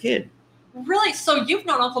 When I was a kid. Really? So you've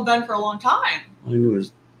known Uncle Ben for a long time. I knew it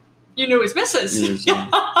was, You knew his missus. Knew his,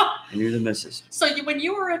 I knew the missus. So when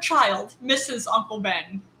you were a child, Mrs. Uncle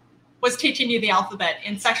Ben was teaching you the alphabet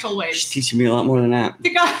in sexual She's ways. teaching me a lot more than that. The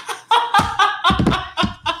guy-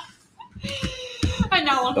 And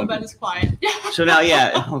now Uncle Ben is quiet. So now,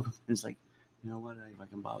 yeah, Uncle Ben's like, you know what, I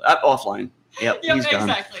fucking bother. Offline. Yep, Yeah, he's gone.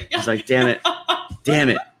 exactly. He's like, damn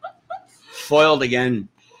it. Foiled again.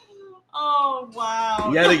 Oh,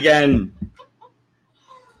 wow. Yet again.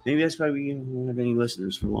 Maybe that's why we don't have any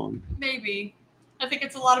listeners for long. Maybe. I think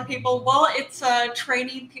it's a lot of people. Well, it's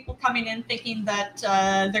training people coming in thinking that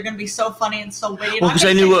they're going to be so funny and so witty. Well, because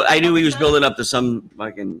I knew he was building up to some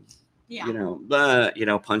fucking, Yeah.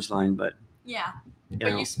 punchline, but Yeah. you But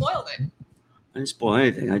know, you spoiled it. I didn't spoil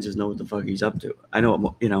anything. I just know what the fuck he's up to. I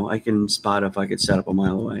know, I can spot if I could set up a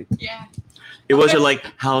mile away. Yeah. It Okay. wasn't like,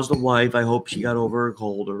 how's the wife? I hope she got over her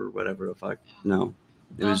cold or whatever the fuck. No,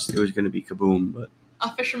 it was going to be kaboom. But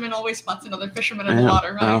A fisherman always spots another fisherman in the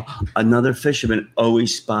water, right? another fisherman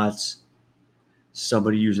always spots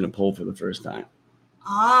somebody using a pole for the first time.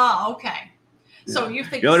 Ah, okay. So you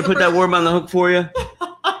think You want to put that worm on the hook for you?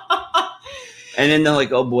 And then they're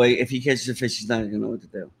like, oh boy, if he catches a fish, he's not going to know what to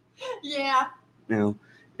do. Yeah. You know,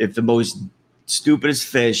 if the most stupidest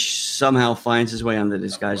fish somehow finds his way onto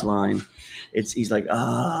this guy's line, he's like,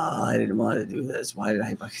 I didn't want to do this. Why did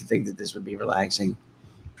I fucking think that this would be relaxing?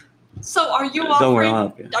 So are you Don't worry, offering? I'll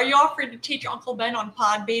help you. Are you offering to teach Uncle Ben on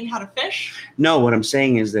Podbean how to fish? No, what I'm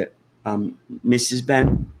saying is that Mrs.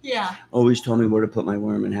 Ben Yeah. always told me where to put my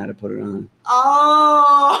worm and how to put it on,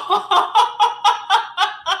 Oh.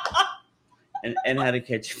 and how to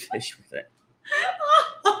catch a fish with it.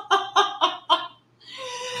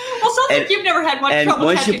 Well, sounds like you've never had much And trouble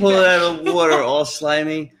once you catching pull it fish. out of the water all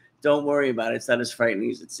slimy, don't worry about it. It's not as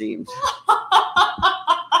frightening as it seems.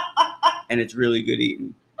 And it's really good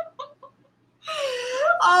eating.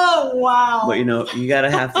 Oh, wow. But, you got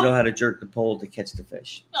to have to know how to jerk the pole to catch the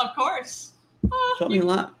fish. Of course. Taught me a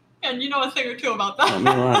lot. And you know a thing or two about Taught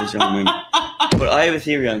me a lot as young men. that. But I have a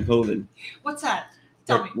theory on COVID. What's that?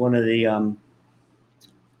 Tell me. That one of the,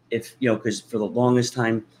 because for the longest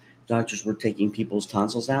time, doctors were taking people's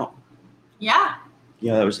tonsils out. Yeah.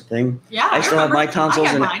 Yeah, that was the thing. Yeah. I still have remember. my tonsils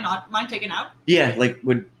I and- got mine taken out. Yeah, like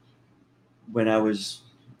when I was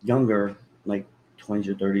younger, like 20s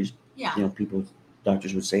or 30s, Yeah.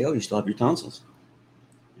 doctors would say, oh, you still have your tonsils.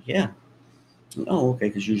 Yeah. Oh, okay,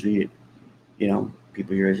 because usually,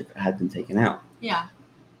 people your age had them taken out. Yeah.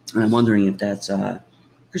 And I'm wondering if that's,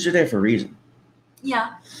 because they're there for a reason.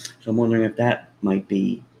 Yeah. So I'm wondering if that might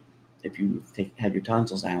be, if you have your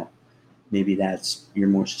tonsils out, maybe you're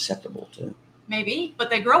more susceptible to. Maybe, but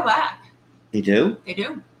they grow back. They do? They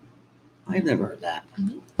do. I've never heard that.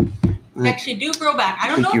 They actually do grow back. I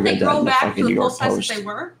don't think know you if they read that grow in the back fucking to the New full York size that Post. they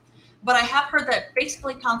were, but I have heard that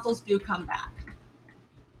basically tonsils do come back.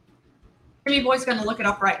 Timmy Boy's going to look it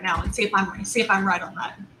up right now and see if I'm right on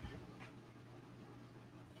that.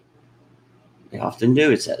 They often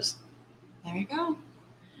do, it says. There you go.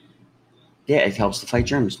 Yeah, it helps to fight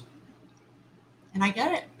germs. And I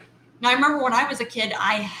get it. Now, I remember when I was a kid,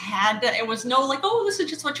 I had to, it was no like, oh, this is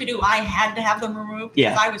just what you do. I had to have them removed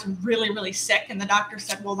because Yeah. I was really, really sick. And the doctor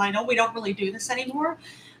said, well, I know we don't really do this anymore,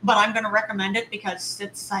 but I'm going to recommend it because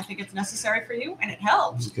I think it's necessary for you and it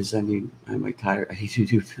helps. Because I need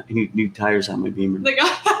new tires on my Beamer. Like,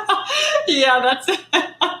 yeah, that's it.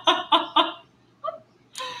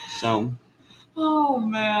 So, Oh,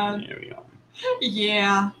 man. there we are.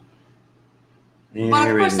 Yeah. There But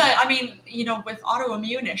of course, it is. I mean, with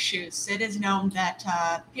autoimmune issues, it is known that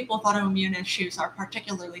people with autoimmune issues are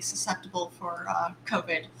particularly susceptible for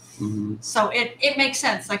COVID. Mhm. So it makes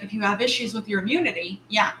sense. Like if you have issues with your immunity,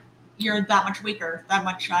 yeah, you're that much weaker, that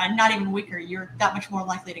much, not even weaker, you're that much more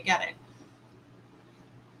likely to get it.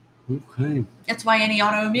 Okay. That's why any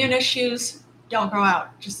autoimmune issues, don't go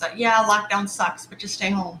out. Just lockdown sucks, but just stay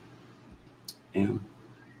home. Yeah.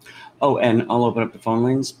 Oh, and I'll open up the phone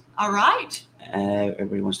lines. All right.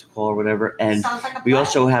 Everybody wants to call or whatever. And Sounds like a we plan.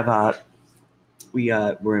 also have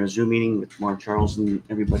we're in a Zoom meeting with Mark Charles and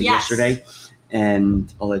everybody Yes. yesterday,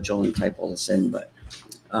 and I'll let Jolene type all this in. But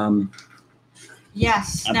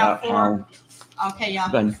Yes. Now about how okay, yeah.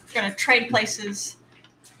 Go ahead. Gonna trade places.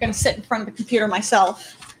 Gonna sit in front of the computer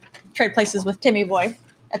myself. Trade places with Timmy Boy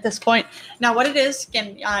at this point. Now, what it is,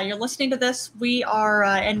 again, you're listening to this. We are,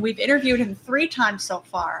 and we've interviewed him 3 times so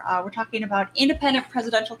far. We're talking about independent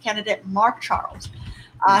presidential candidate Mark Charles.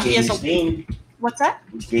 He is steam. what's that?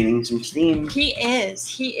 He's gaining some steam. He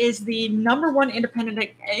is the number one independent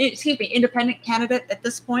candidate at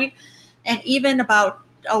this point. And even about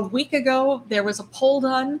a week ago, there was a poll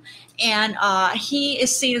done, and he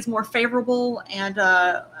is seen as more favorable and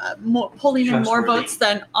polling in more Trustworthy. votes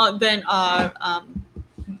than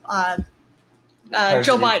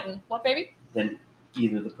Joe Biden. What, baby? Than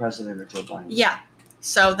either the president or Joe Biden. Yeah.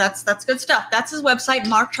 So that's good stuff. That's his website,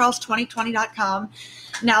 markcharles2020.com.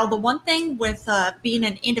 Now, the one thing with being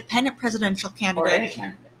an independent presidential Or candidate, any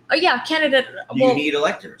candidate. candidate. You need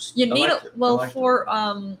electors. You need Elector. for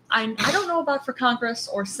I don't know about for Congress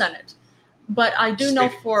or Senate, but I do know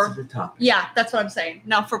Stick for to the top. yeah, that's what I'm saying.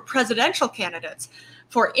 Now for presidential candidates,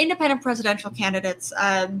 for independent presidential candidates,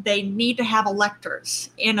 they need to have electors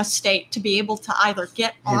in a state to be able to either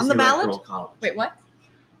get Hence on the ballot. Electoral college. Wait, what?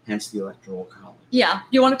 Hence the electoral college. Yeah,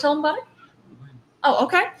 you want to tell them about it? Oh,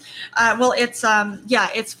 okay. Well, it's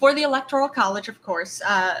it's for the Electoral College, of course.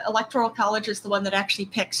 Electoral College is the one that actually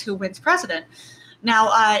picks who wins president. Now,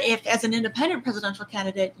 if as an independent presidential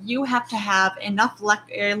candidate, you have to have enough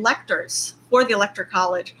electors for the Electoral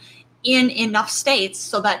College in enough states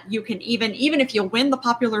so that you can even if you win the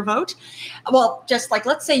popular vote, well, just like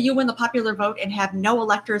let's say you win the popular vote and have no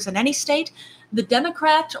electors in any state, the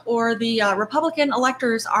Democrat or the Republican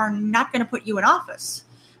electors are not going to put you in office.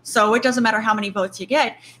 So it doesn't matter how many votes you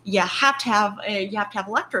get. You have to have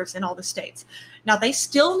electors in all the states. Now they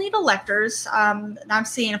still need electors. I'm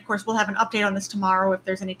seeing, of course, we'll have an update on this tomorrow if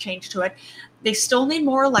there's any change to it. They still need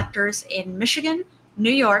more electors in Michigan,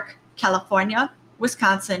 New York, California,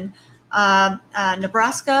 Wisconsin,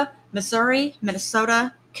 Nebraska, Missouri,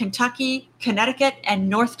 Minnesota, Kentucky, Connecticut, and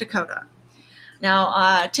North Dakota.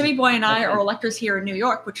 Now, Timmy Boy and I are electors here in New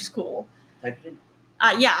York, which is cool. Type it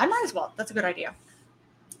in. Yeah, I might as well. That's a good idea.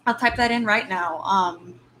 I'll type that in right now.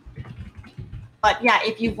 But yeah,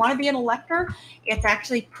 if you want to be an elector, it's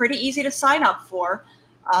actually pretty easy to sign up for.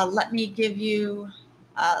 Let me give you,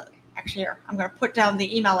 actually here, I'm going to put down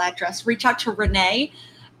the email address. Reach out to Renee,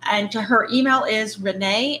 and her email is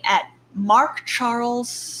Renee at Mark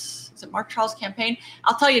Charles. Is it Mark Charles Campaign?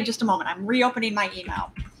 I'll tell you in just a moment. I'm reopening my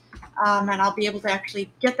email. And I'll be able to actually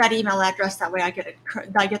get that email address. That way I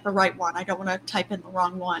get the right one. I don't want to type in the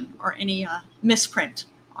wrong one or any misprint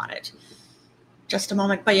on it. Just a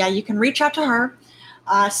moment. But yeah, you can reach out to her,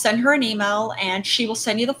 send her an email, and she will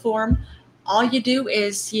send you the form. All you do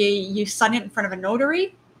is you sign it in front of a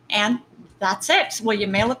notary, and that's it. Well, you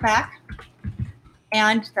mail it back,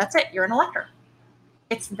 and that's it. You're an elector.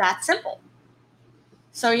 It's that simple.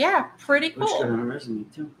 So yeah, pretty cool. Looks good on a resume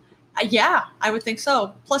too. Yeah, I would think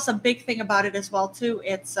so. Plus, a big thing about it as well, too,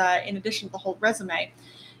 it's in addition to the whole resume,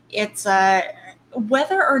 it's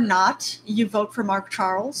whether or not you vote for Mark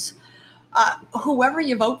Charles, whoever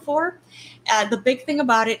you vote for, the big thing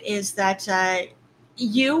about it is that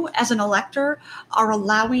you, as an elector, are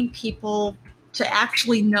allowing people to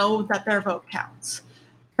actually know that their vote counts.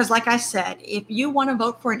 Because like I said, if you want to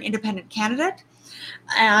vote for an independent candidate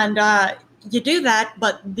and you do that,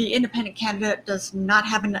 but the independent candidate does not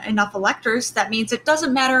have enough electors, that means it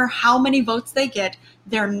doesn't matter how many votes they get,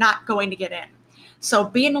 they're not going to get in. So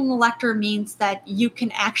being an elector means that you can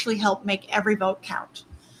actually help make every vote count.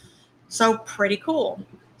 So pretty cool.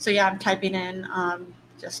 So yeah, I'm typing in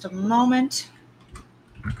just a moment.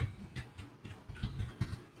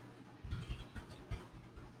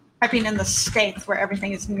 Typing in the states where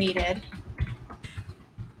everything is needed.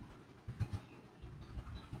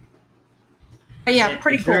 But yeah,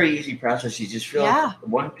 pretty it's cool. Very easy process. You just fill out a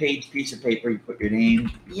one-page piece of paper. You put your name.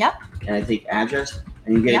 Yep. And I think address,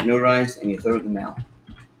 and you get it notarized, and you throw it in the mail.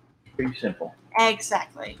 Pretty simple.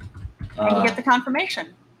 Exactly. And you get the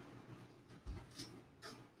confirmation.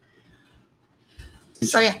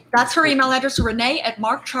 So yeah, that's her email address, Renee at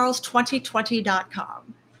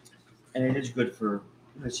markcharles2020.com. And it is good for.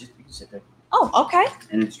 Let's just you can sit there. Oh, okay.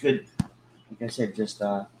 And it's good. Like I said, just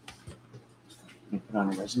you put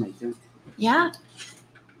on a resume too. Yeah.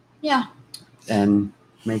 Yeah. And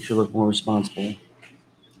makes you look more responsible.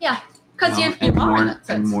 Yeah, because you and are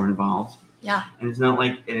more involved. Yeah. And it's not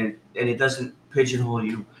like and it doesn't pigeonhole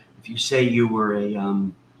you. If you say you were a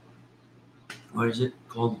what is it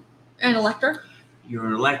called? An elector. You're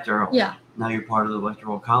an elector. Yeah. Now you're part of the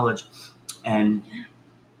electoral college, and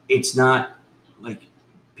it's not like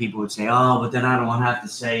people would say, "Oh, but then I don't have to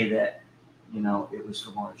say that." It was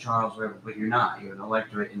for Mark Charles, whatever, but you're not. You're an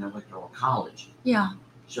electorate in the electoral college. Yeah.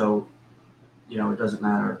 So, it doesn't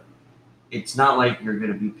matter. It's not like you're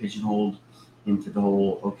going to be pigeonholed into the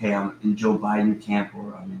whole, okay, I'm in Joe Biden camp,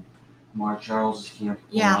 or I'm in Mark Charles' camp,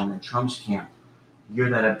 or I'm in Trump's camp. You're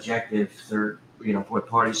that objective third, fourth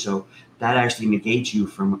party. So that actually negates you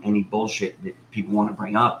from any bullshit that people want to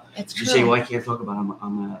bring up. It's true. You say, well, I can't talk about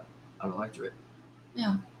I'm an electorate.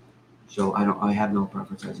 Yeah. So I have no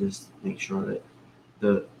preference. I just make sure that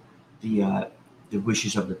the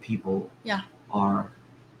wishes of the people are,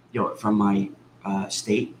 from my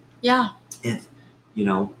state. Yeah. If,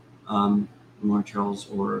 Mark Charles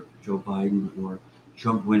or Joe Biden or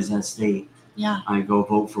Trump wins that state, I go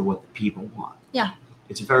vote for what the people want. Yeah.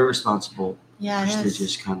 It's a very responsible,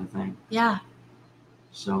 prestigious kind of thing. Yeah.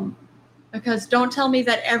 So. Because don't tell me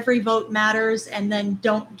that every vote matters and then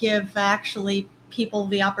don't give actually people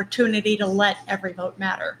the opportunity to let every vote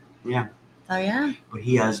matter. Yeah. So yeah. But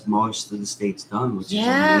he has most of the states done, which is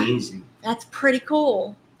amazing. That's pretty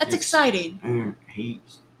cool. That's exciting.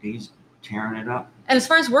 He's tearing it up. And as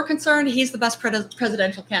far as we're concerned, he's the best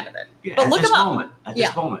presidential candidate. Yeah, but at look this about moment. At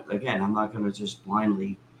this moment, again, I'm not going to just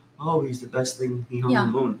blindly, he's the best thing on the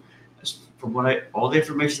moon. From all the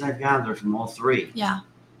information I've gathered from all three. Yeah.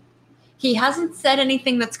 He hasn't said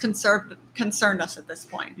anything that's concerned us at this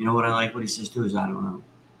point. You know what I like? What he says too is I don't know.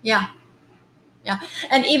 Yeah.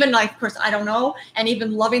 And even like, of course, I don't know. And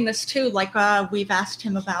even loving this too, like we've asked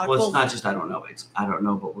him about. Well, it's not just I don't know. It's I don't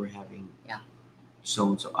know, but we're having. Yeah.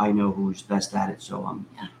 So I know who's best at it, so I'm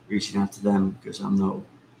reaching out to them because I'm no.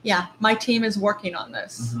 Yeah, my team is working on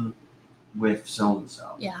this. With so and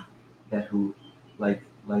so. Yeah. That who, like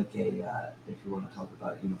a if you want to talk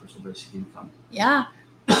about universal basic income. Yeah.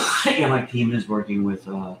 Yeah, my team is working with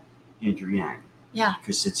Andrew Yang. Yeah.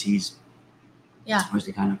 Because since he's. Yeah. Was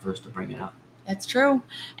the kind of first to bring it up. That's true.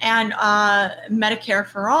 And Medicare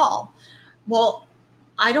for all. Well,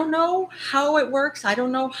 I don't know how it works. I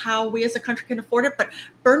don't know how we as a country can afford it, but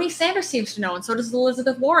Bernie Sanders seems to know, and so does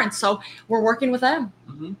Elizabeth Warren. So we're working with them.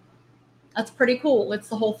 That's pretty cool. It's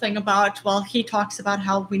the whole thing about, well, he talks about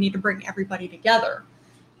how we need to bring everybody together.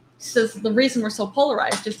 He says the reason we're so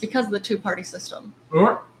polarized is because of the two-party system.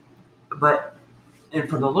 But, and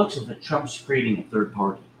from the looks of it, Trump's creating a third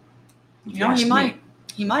party. He might.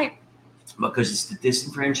 He might. Because it's the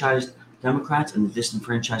disenfranchised Democrats and the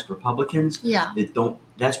disenfranchised Republicans. Yeah. That don't.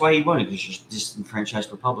 That's why he won it, because just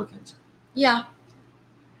disenfranchised Republicans. Yeah.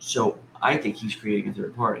 So I think he's creating a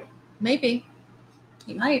third party. Maybe.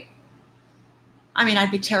 He might. I mean,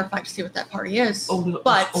 I'd be terrified to see what that party is.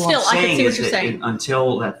 But still, I can see what you're saying.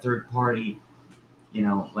 Until that third party,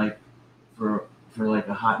 like for like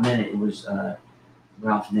a hot minute, it was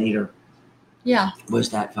Ralph Nader. Yeah.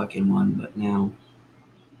 Was that fucking one, but now,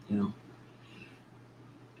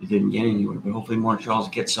 it didn't get anywhere. But hopefully Montreal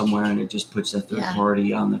gets somewhere and it just puts that third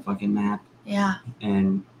party on the fucking map. Yeah.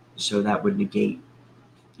 And so that would negate,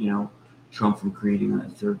 Trump from creating a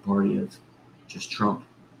third party of just Trump.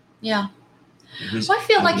 Yeah. Well, I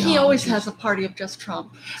feel like he always has a party of just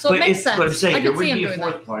Trump. So it makes sense. But I'm saying there could would see him be a doing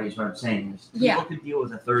fourth that. party is what I'm saying. Yeah. People could deal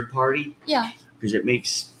with a third party. Yeah. Because it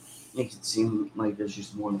makes it seem like there's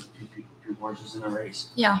just more than two horses in a race.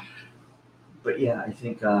 Yeah. But yeah, I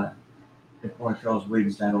think if Montreal's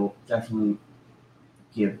wins, that'll definitely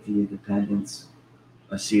give the independents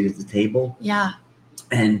a seat at the table. Yeah.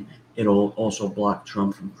 And it'll also block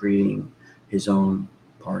Trump from creating his own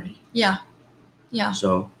party. Yeah. Yeah.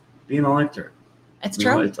 So be an elector. It's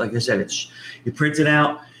true. It's like I said, it's you print it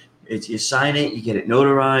out, you sign it, you get it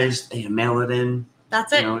notarized, and you mail it in.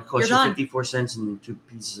 That's it. It costs You're you done. 54 cents and 2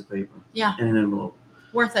 pieces of paper. Yeah. And an envelope.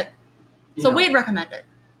 Worth it. So we'd recommend it.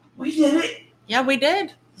 We did it. Yeah, we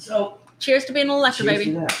did. So cheers to being an elector, cheers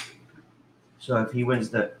baby. to that. So if he wins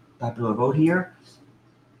the popular vote here,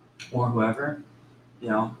 or whoever,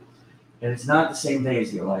 and it's not the same day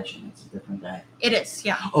as the election. It's a different day. It is,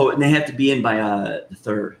 yeah. Oh, and they have to be in by the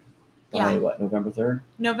 3rd. Yeah. By what, November 3rd?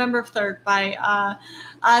 November 3rd by,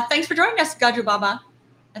 thanks for joining us, Gaju Baba.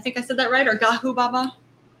 I think I said that right, or Gahu Baba.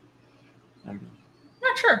 I don't know.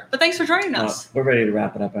 Not sure, but thanks for joining us. We're ready to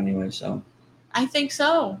wrap it up anyway, so. I think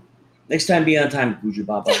so. Next time, be on time, Guju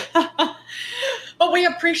Baba. But we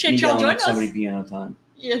appreciate y'all joining us. Somebody be on time.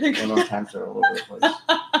 Yeah, One of those times are all over the place.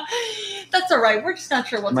 That's all right. We're just not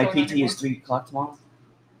sure what's My going on PT anymore. is 3 o'clock tomorrow.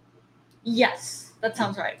 Yes, that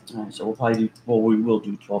sounds right. All right, so we'll probably do. Well, we will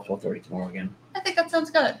do 12:30 tomorrow again. I think that sounds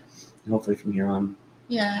good. And hopefully from here on.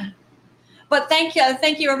 Yeah. But thank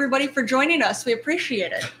you everybody for joining us. We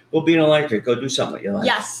appreciate it. We'll be an electric. Go do something with your life.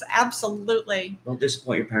 Yes, absolutely. Don't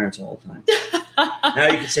disappoint your parents all the time. Now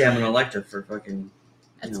you can say I'm an elector for fucking.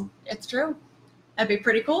 It's true. That'd be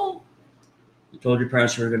pretty cool. You told your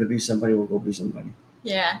parents you were going to be somebody. We'll go be somebody.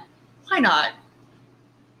 Yeah. Why not?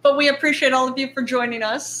 But we appreciate all of you for joining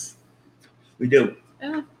us. We do.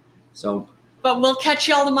 Yeah. So. But we'll catch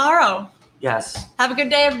y'all tomorrow. Yes. Have a good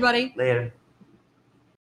day, everybody. Later.